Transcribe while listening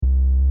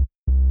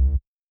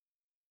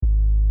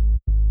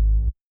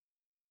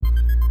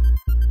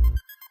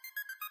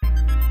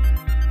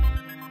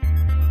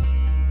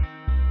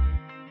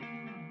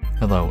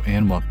Hello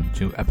and welcome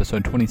to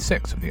episode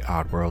 26 of the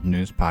Odd World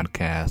News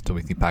Podcast, a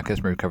weekly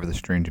podcast where we cover the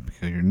strange and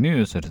peculiar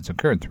news that has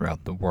occurred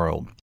throughout the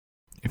world.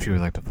 If you would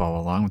like to follow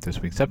along with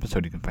this week's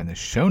episode, you can find the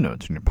show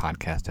notes in your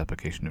podcast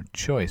application of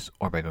choice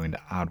or by going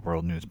to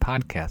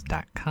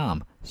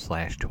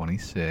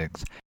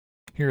oddworldnewspodcast.com/26.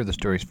 Here are the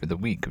stories for the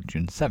week of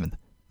June 7th,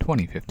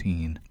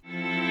 2015.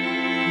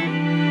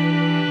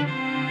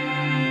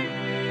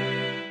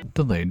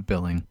 Delayed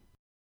billing.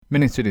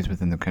 Many cities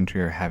within the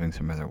country are having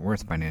some of their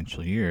worst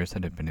financial years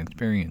that have been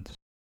experienced.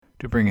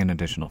 To bring in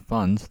additional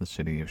funds, the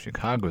city of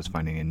Chicago is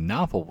finding a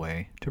novel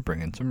way to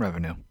bring in some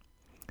revenue.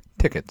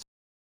 Tickets.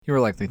 You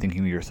are likely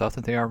thinking to yourself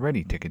that they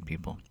already ticket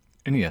people.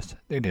 And yes,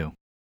 they do.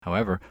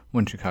 However,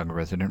 one Chicago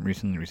resident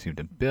recently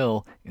received a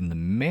bill in the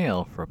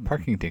mail for a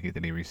parking ticket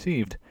that he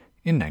received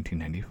in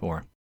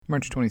 1994.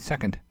 March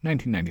 22nd,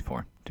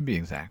 1994, to be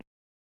exact.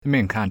 The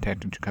man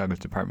contacted Chicago's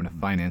Department of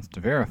Finance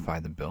to verify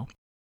the bill,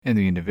 and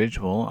the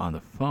individual on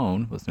the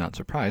phone was not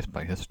surprised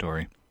by his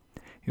story.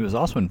 He was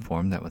also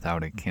informed that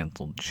without a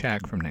canceled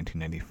check from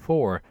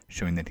 1994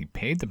 showing that he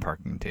paid the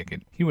parking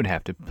ticket, he would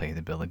have to pay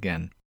the bill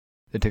again.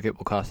 The ticket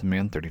will cost the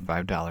man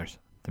 $35.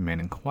 The man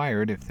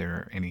inquired if there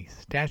are any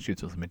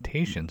statutes of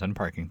limitations on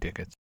parking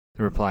tickets.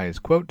 The reply is,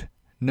 quote,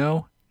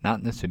 "No, not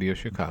in the city of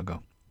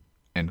Chicago,"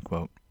 end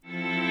quote.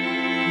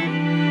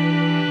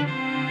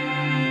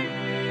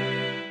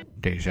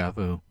 Deja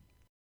vu.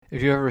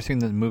 If you've ever seen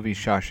the movie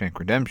Shawshank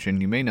Redemption,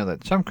 you may know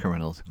that some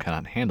criminals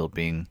cannot handle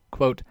being,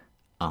 quote,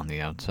 on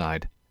the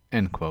outside,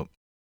 end quote.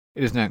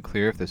 It is not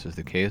clear if this is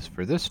the case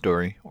for this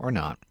story or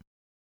not.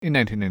 In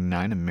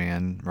 1999, a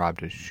man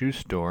robbed a shoe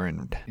store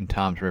in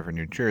Toms River,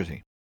 New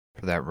Jersey.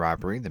 For that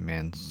robbery, the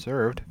man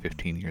served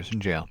 15 years in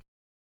jail.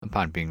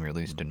 Upon being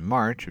released in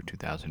March of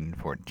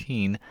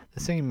 2014, the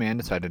same man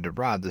decided to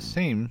rob the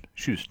same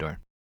shoe store.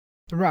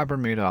 The robber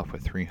made off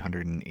with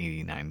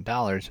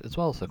 $389 as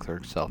well as the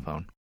clerk's cell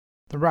phone.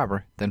 The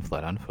robber then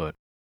fled on foot.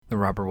 The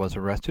robber was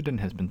arrested and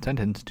has been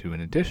sentenced to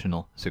an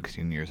additional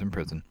 16 years in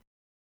prison.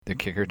 The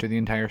kicker to the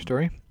entire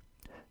story?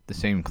 The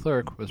same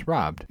clerk was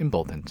robbed in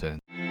both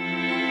incidents.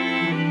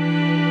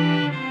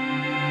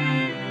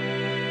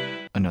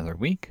 Another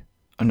week,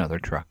 another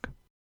truck.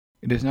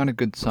 It is not a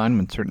good sign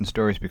when certain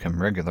stories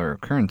become regular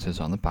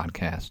occurrences on the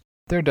podcast.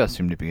 There does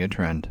seem to be a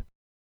trend.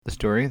 The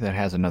story that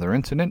has another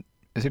incident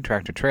is a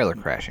tractor-trailer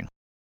crashing.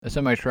 A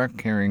semi-truck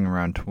carrying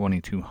around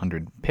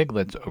 2,200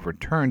 piglets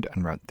overturned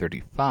on Route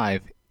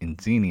 35 in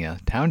Xenia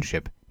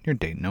Township near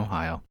Dayton,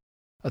 Ohio.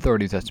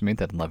 Authorities estimate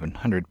that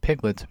 1,100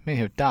 piglets may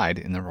have died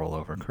in the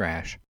rollover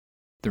crash.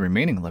 The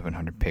remaining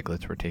 1,100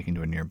 piglets were taken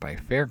to a nearby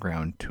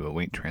fairground to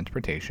await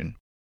transportation.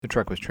 The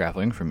truck was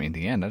traveling from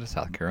Indiana to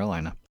South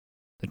Carolina.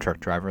 The truck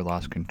driver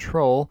lost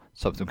control,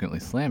 subsequently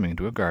slamming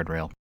into a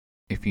guardrail.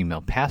 A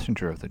female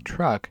passenger of the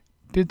truck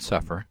did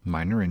suffer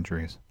minor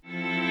injuries.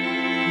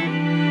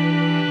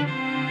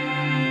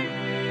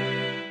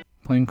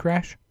 Plane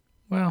crash?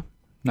 Well,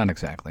 not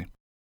exactly.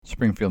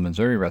 Springfield,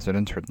 Missouri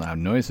residents heard loud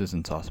noises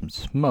and saw some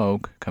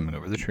smoke coming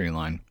over the tree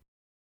line.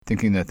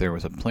 Thinking that there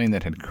was a plane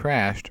that had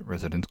crashed,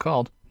 residents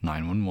called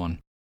 911.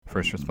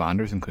 First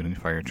responders, including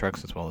fire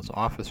trucks as well as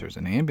officers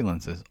and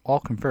ambulances, all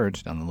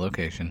converged on the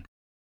location.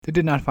 They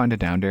did not find a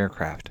downed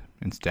aircraft.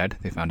 Instead,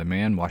 they found a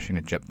man washing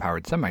a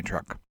jet-powered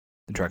semi-truck.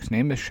 The truck's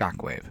name is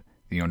Shockwave.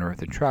 The owner of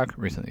the truck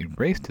recently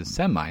raced his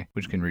semi,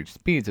 which can reach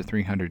speeds of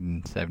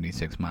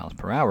 376 miles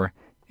per hour,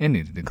 and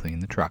needed to clean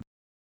the truck.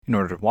 In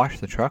order to wash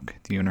the truck,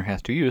 the owner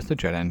has to use the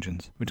jet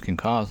engines, which can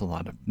cause a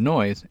lot of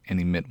noise and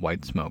emit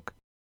white smoke,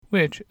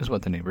 which is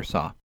what the neighbor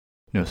saw.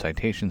 No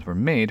citations were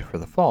made for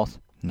the false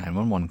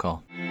 911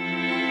 call.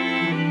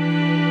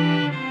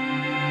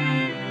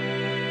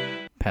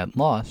 Pet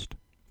lost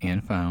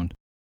and found.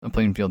 A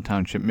Plainfield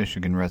Township,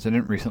 Michigan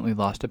resident recently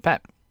lost a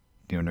pet.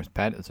 The owner's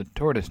pet is a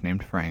tortoise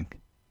named Frank.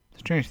 The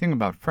strange thing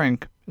about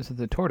Frank is that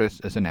the tortoise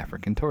is an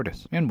African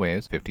tortoise and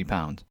weighs 50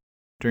 pounds.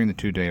 During the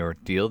 2-day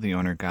ordeal, the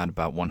owner got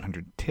about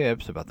 100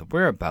 tips about the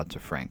whereabouts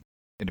of Frank.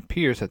 It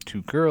appears that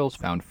 2 girls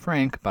found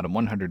Frank about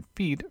 100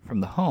 feet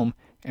from the home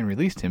and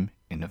released him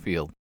in a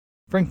field.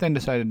 Frank then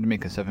decided to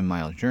make a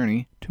 7-mile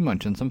journey to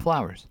munch on some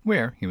flowers,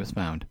 where he was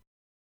found.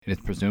 It is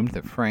presumed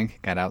that Frank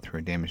got out through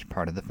a damaged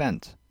part of the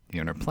fence.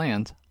 The owner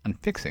plans on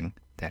fixing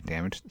that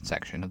damaged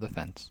section of the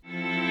fence.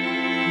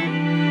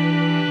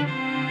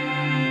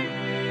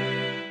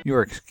 You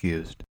are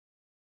excused.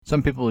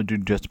 Some people would do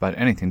just about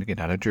anything to get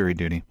out of jury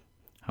duty.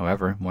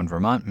 However, one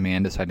Vermont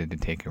man decided to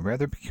take a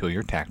rather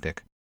peculiar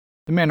tactic.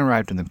 The man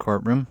arrived in the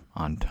courtroom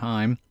on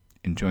time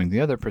and joined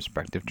the other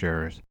prospective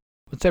jurors.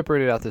 What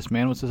separated out this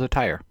man was his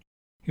attire.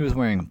 He was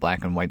wearing a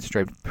black and white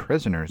striped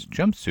prisoner's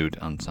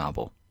jumpsuit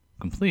ensemble,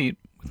 complete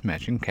with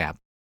matching cap.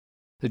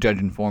 The judge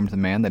informed the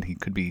man that he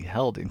could be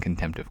held in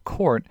contempt of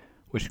court,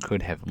 which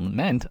could have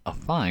meant a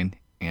fine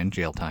and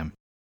jail time.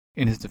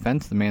 In his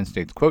defense, the man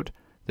states, quote,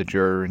 "The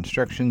juror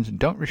instructions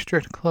don't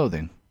restrict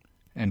clothing,"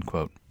 end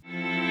quote.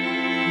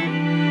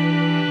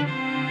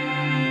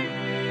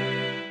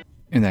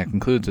 And that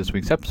concludes this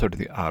week's episode of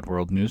the Odd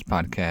World News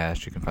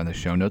Podcast. You can find the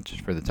show notes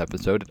for this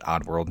episode at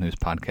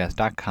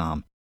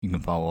oddworldnewspodcast.com. You can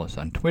follow us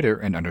on Twitter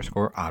and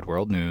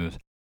 _OddWorldNews. If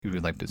you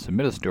would like to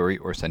submit a story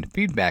or send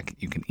feedback,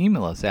 you can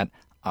email us at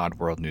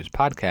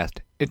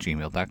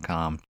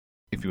oddworldnewspodcast@gmail.com.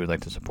 If you would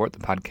like to support the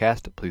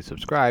podcast, please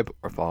subscribe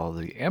or follow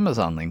the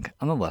Amazon link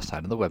on the left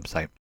side of the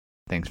website.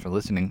 Thanks for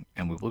listening,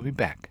 and we will be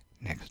back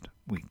next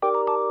week.